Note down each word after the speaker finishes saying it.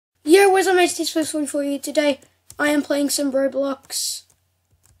boys, I'm HT for you. Today I am playing some Roblox,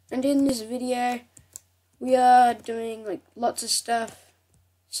 and in this video we are doing like lots of stuff.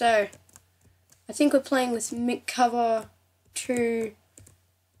 So I think we're playing with Mick Cover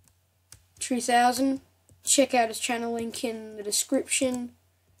 2000. Check out his channel, link in the description.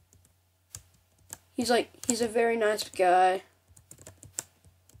 He's a very nice guy.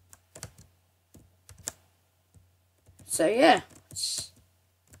 So yeah, let's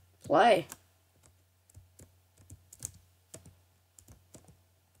play.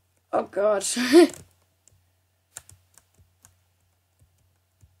 Oh god.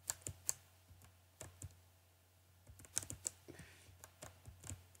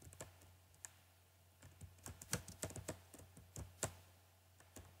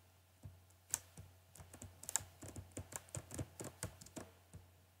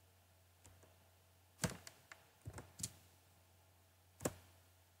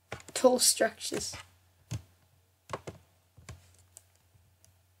 Tall structures.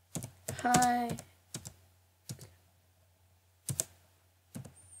 Hi.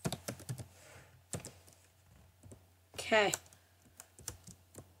 Okay.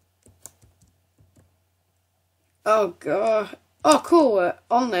 Oh god. Oh cool, we're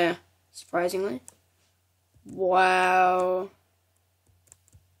on there, surprisingly. Wow.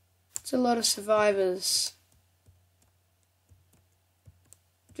 It's a lot of survivors.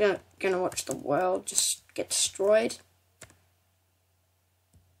 Gonna watch the world just get destroyed.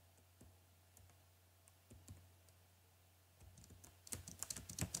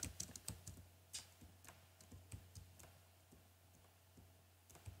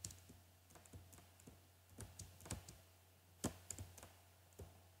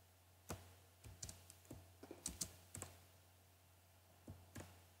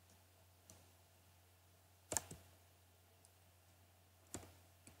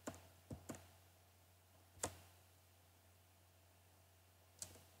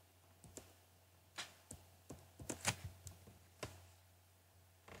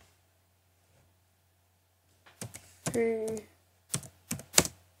 Who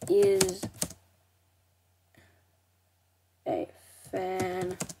is a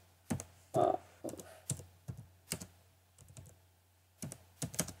fan of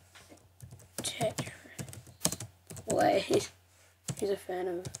Tetris Plays? Who's a fan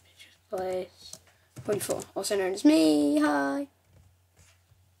of Tetris Plays? 44, also known as me. Hi.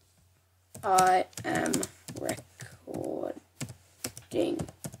 I am recording.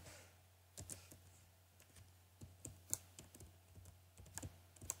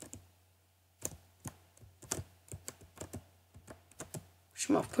 Push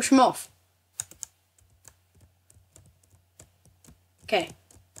him off, push him off. Okay.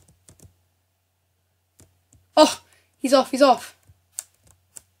 Oh, he's off, he's off.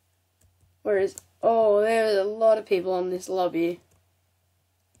 Where is, oh, there's a lot of people on this lobby.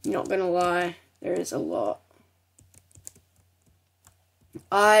 Not gonna lie, there is a lot.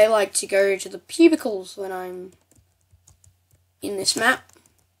 I like to go to the cubicles when I'm in this map.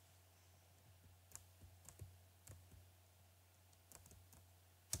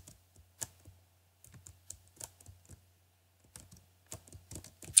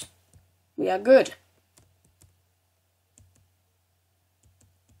 We are good.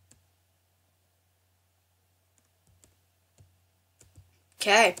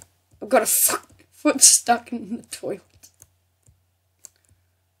 Okay, I've got a foot stuck in the toilet.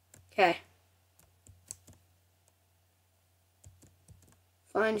 Okay.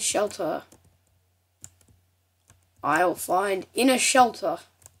 Find shelter. I'll find inner shelter.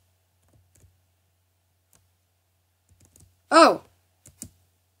 Oh!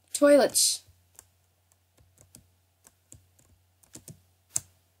 Toilets.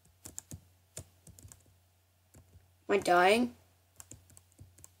 Am I dying?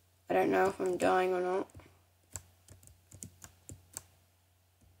 I don't know if I'm dying or not.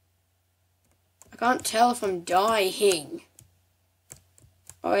 I can't tell if I'm dying.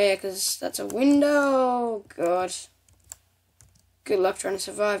 Oh yeah, because that's a window. God. Good luck trying to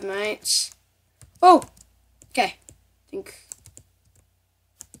survive, mates. Oh! Okay. Think.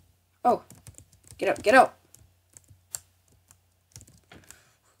 Oh. Get up, get up.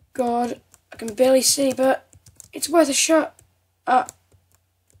 God. I can barely see, but it's worth a shot. I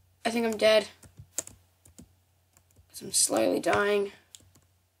think I'm dead. Because I'm slowly dying.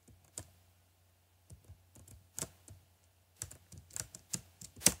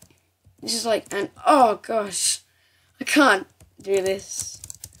 This is like an, oh gosh. I can't do this.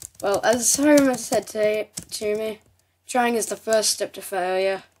 Well, as Homer said to me, trying is the first step to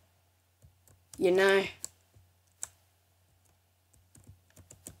failure. You know.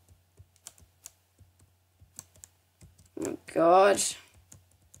 Oh my god.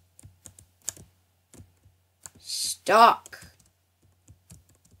 Stuck.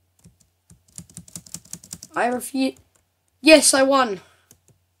 I refuse. Yes, I won.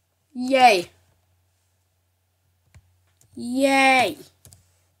 Yay. Yay.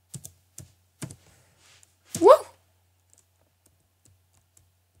 Woo.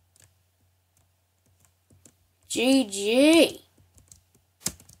 GG.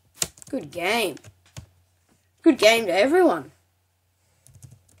 Good game. Good game to everyone.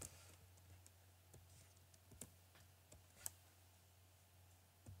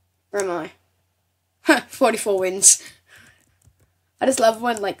 Where am I? 44 wins. I just love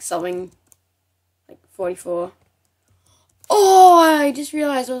when like something like 44. Oh, I just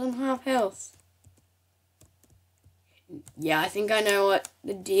realized I was on half health. Yeah, I think I know what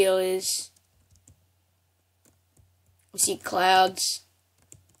the deal is. I see clouds.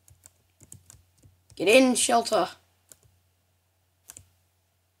 Get in, shelter.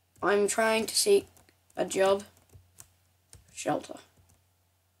 I'm trying to seek a job. Shelter.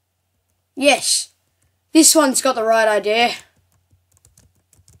 Yes! This one's got the right idea.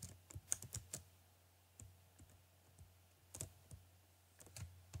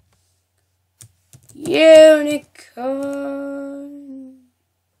 Unicorn.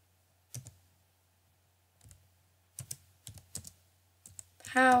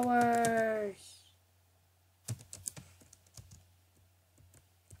 Powers.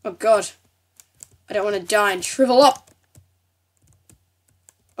 Oh god. I don't want to die and shrivel up.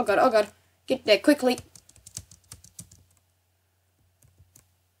 Oh god, oh god. Get there quickly.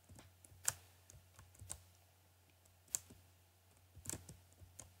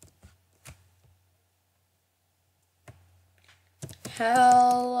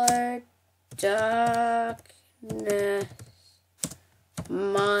 Hello, darkness,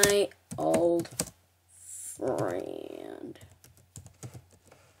 my old friend.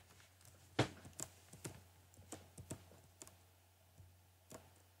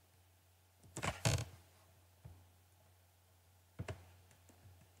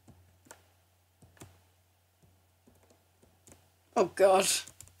 Oh god.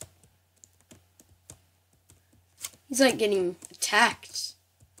 He's like getting attacked.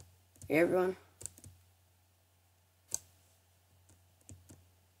 Hey everyone.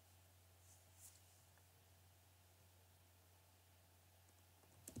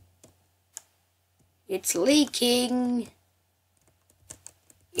 It's leaking.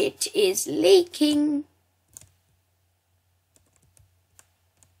 It is leaking.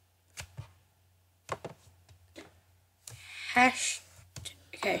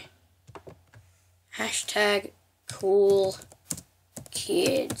 Okay. Hashtag cool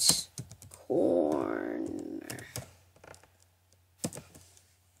kids corner.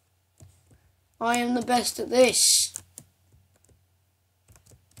 I am the best at this.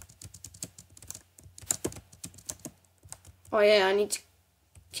 Oh yeah, I need to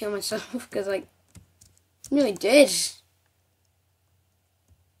kill myself because like I'm nearly dead.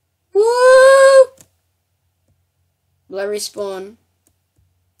 Woo! Will I respawn?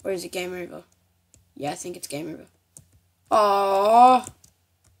 Or is it game over? Yeah, I think it's game over. Aww.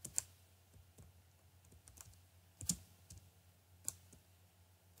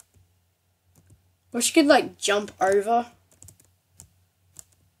 Wish you could like jump over.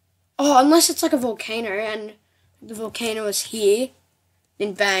 Oh, unless it's like a volcano and the volcano is here.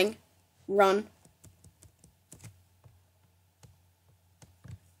 Then bang. Run.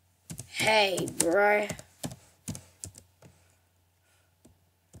 Hey, bro.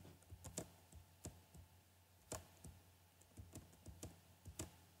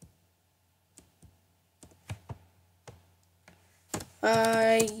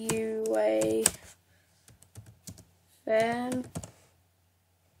 Are you a fan?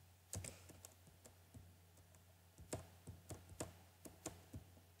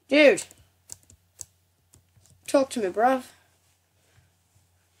 Dude. Talk to me, bruv.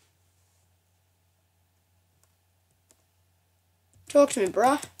 Talk to me,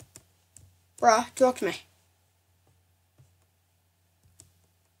 bruh. Bruh, talk to me.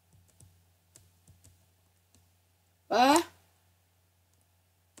 Bruh?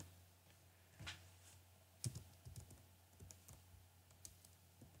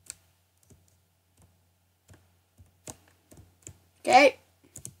 Okay.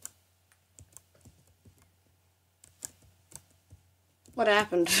 What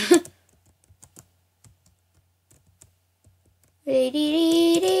happened?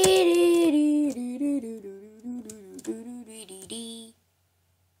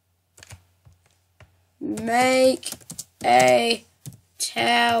 Make a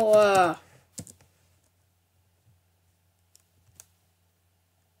tower.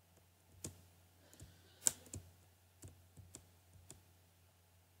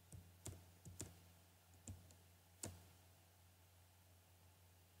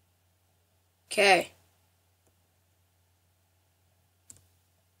 Okay.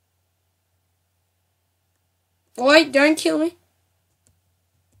 Wait, don't kill me.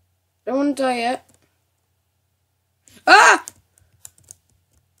 Don't want to die yet. Ah!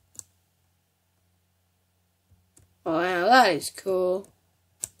 Wow, that is cool.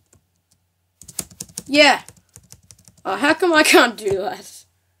 Yeah. Oh, how come I can't do that?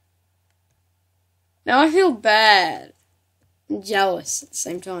 Now I feel bad. I'm jealous at the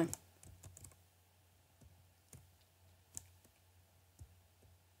same time.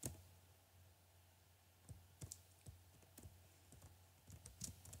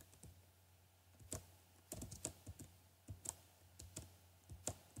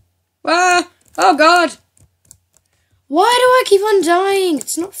 Ah! Oh god! Why do I keep on dying?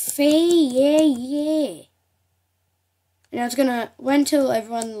 It's not fair. Yeah. Now it's gonna wait until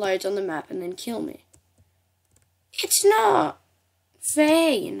everyone loads on the map and then kill me. It's not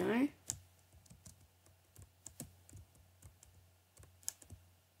fair, you know.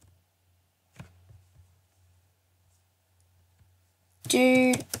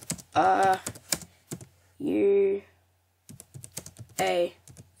 Dude, are you a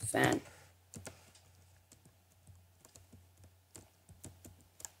fan?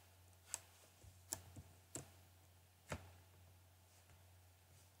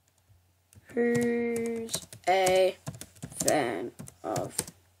 Who's a fan of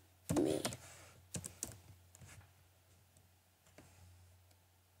me?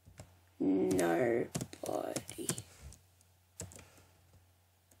 Nobody.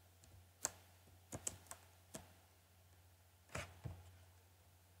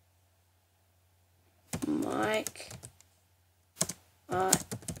 Mike, I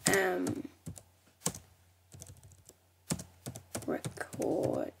am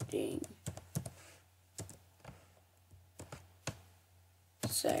recording.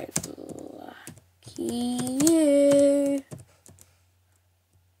 So lucky you.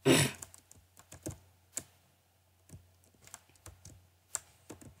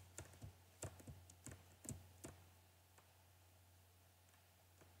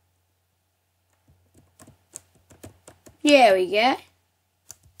 There we go.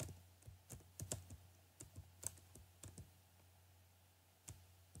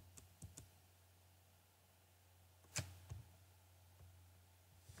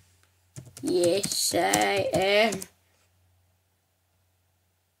 Yes, I am.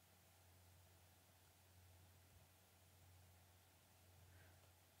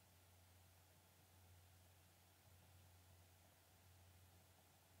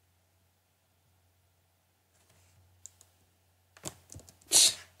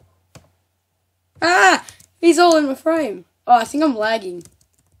 Ah! He's all in my frame. Oh, I think I'm lagging.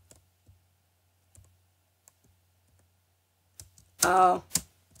 Oh.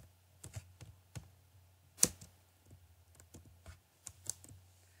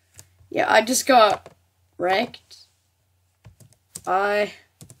 Yeah, I just got wrecked. I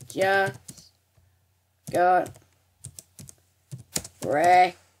just got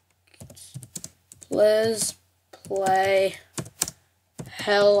wrecked. Please play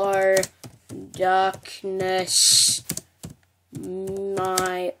Hello Darkness,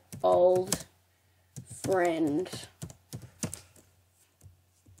 my old friend.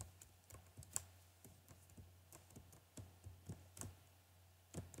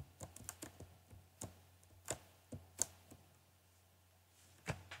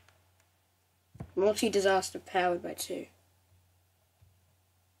 Multi-disaster powered by 2.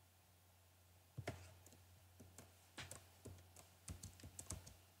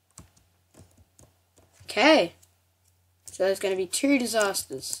 Okay. So there's going to be 2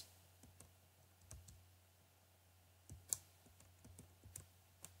 disasters.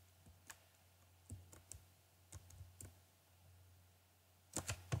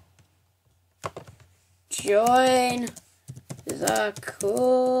 Join the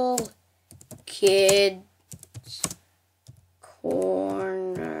cool kids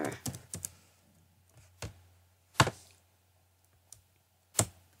corner.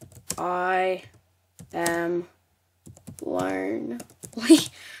 I am lonely.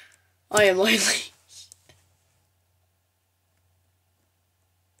 I am lonely.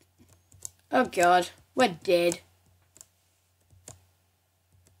 Oh god, we're dead.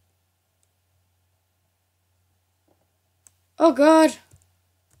 Oh god.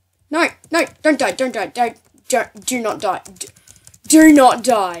 No, don't die, do not die. Do not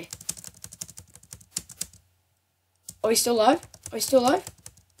die. Are we still alive? Are we still alive?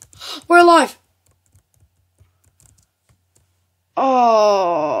 We're alive.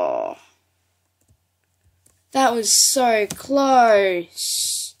 Oh. That was so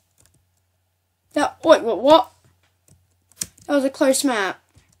close. Wait, what? That was a close map.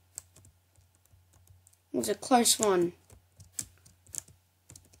 It was a close one.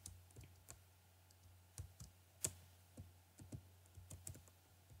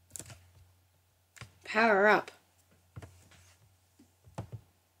 Power up.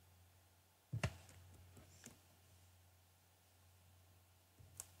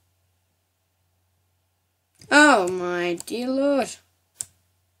 Oh my dear Lord.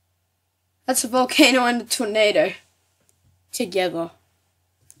 That's a volcano and a tornado. Together.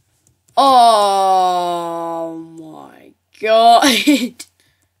 Oh my God.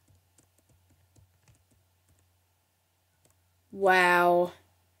 Wow.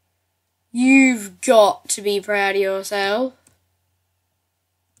 You've got to be proud of yourself.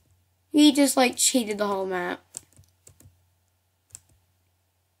 He just like cheated the whole map.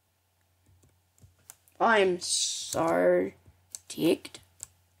 I'm so ticked.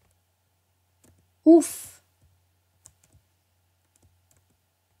 Oof.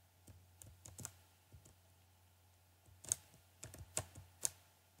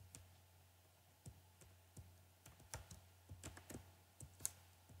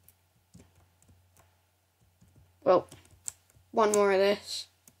 Well, one more of this,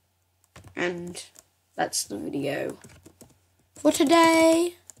 and that's the video for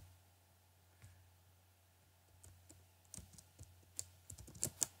today.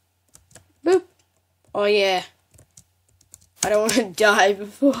 Boop. Oh yeah. I don't want to die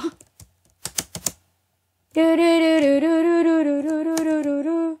before.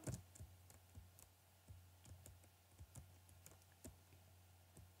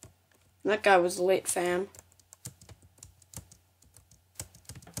 That guy was lit, fam.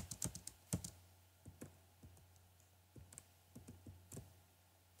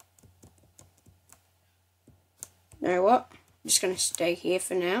 You know what? I'm just going to stay here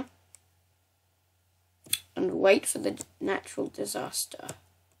for now and wait for the natural disaster. I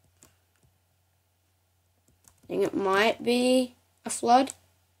think it might be a flood.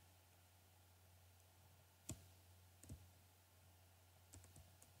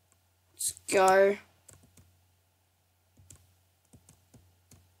 Let's go.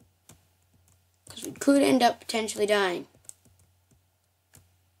 Because we could end up potentially dying.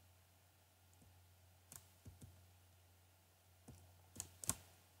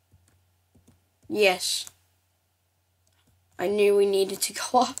 Yes. I knew we needed to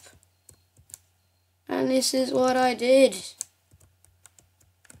go up. And this is what I did.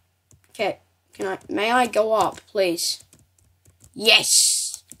 Okay, may I go up, please?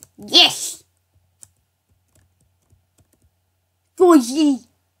 Yes! Yes! Go ye!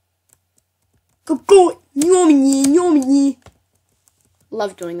 Go! Yummy!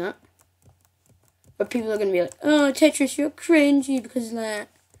 Love doing that. But people are gonna be like, oh, Tetris, you're cringy because of that.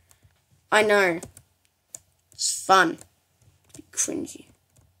 I know. It's fun. Be cringy.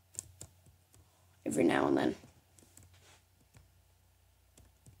 Every now and then.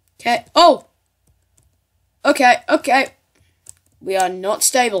 Okay. Oh! Okay. We are not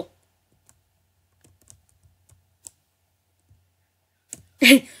stable.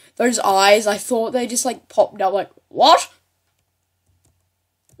 Those eyes, I thought they just like popped up like, what?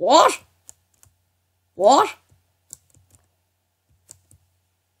 What? What?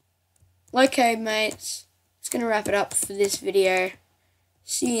 Okay, mates. It's gonna wrap it up for this video.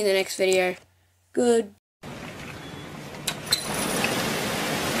 See you in the next video. Good.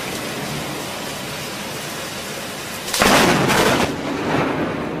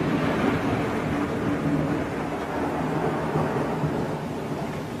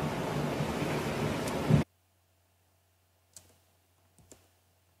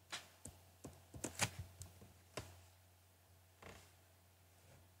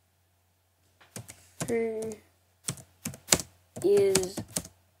 Who is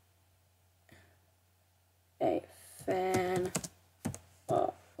a fan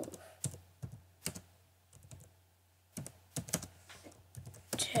of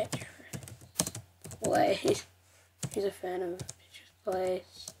Tetris Plays? Who's a fan of Tetris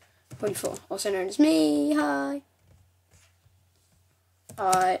Plays? 44, also known as me. Hi.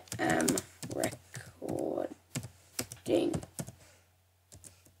 I am recording.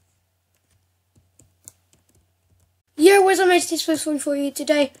 Yo, what's up, mates? This was fun for you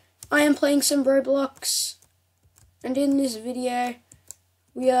today. I am playing some Roblox, and in this video,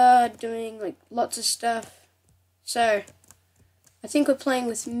 we are doing like lots of stuff. So, I think we're playing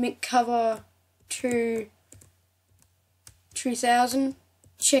with Mick Cover 2000.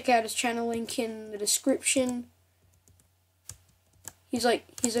 Check out his channel, link in the description. He's a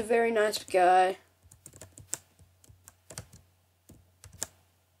very nice guy.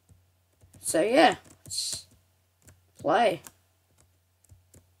 So yeah, let's play.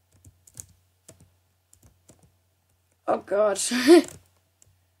 Oh god.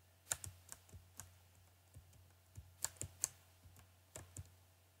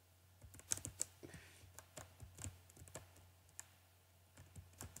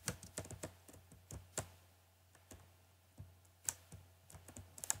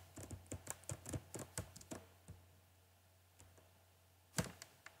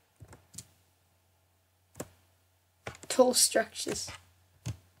 Tall structures.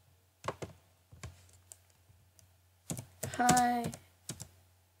 Hi.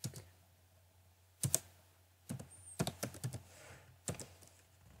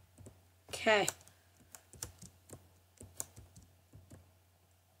 Okay.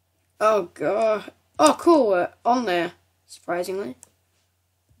 Oh god. Oh cool, we're on there, surprisingly.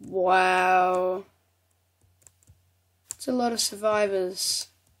 Wow. It's a lot of survivors.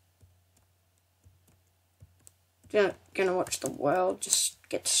 Gonna watch the world just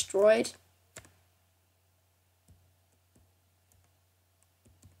get destroyed.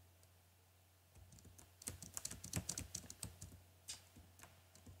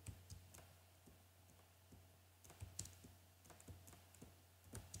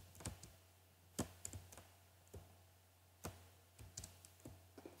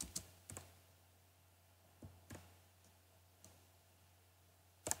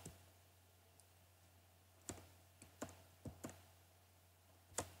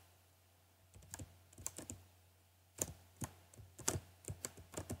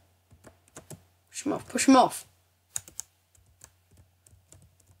 Push him off, push him off.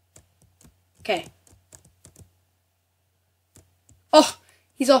 Okay. Oh,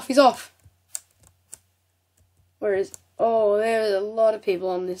 he's off, he's off. Where is... Oh, there's a lot of people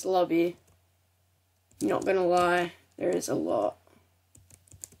on this lobby. Not gonna lie, there is a lot.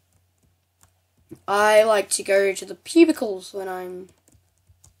 I like to go to the cubicles when I'm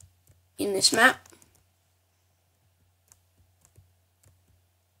in this map.